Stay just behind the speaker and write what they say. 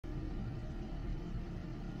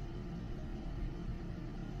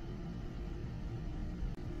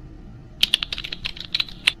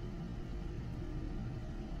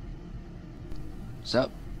Sup?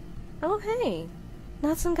 Oh, hey.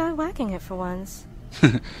 Not some guy whacking it for once.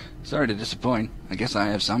 Sorry to disappoint. I guess I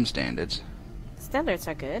have some standards. Standards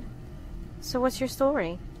are good. So what's your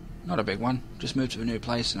story? Not a big one. Just moved to a new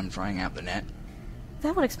place and I'm trying out the net.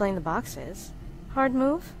 That would explain the boxes. Hard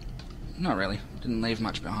move? Not really. Didn't leave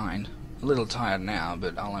much behind. A little tired now,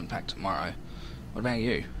 but I'll unpack tomorrow. What about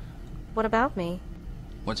you? What about me?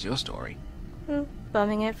 What's your story?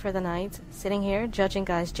 Bumming it for the night, sitting here judging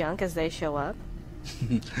guys' junk as they show up.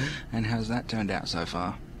 And how's that turned out so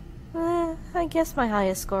far? I guess my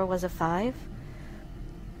highest score was a 5.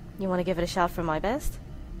 You want to give it a shot for my best?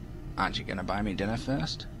 Aren't you gonna buy me dinner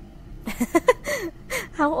first?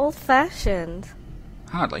 How old-fashioned.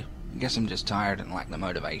 Hardly. I guess I'm just tired and lack the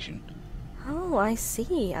motivation. Oh, I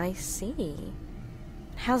see.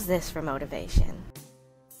 How's this for motivation?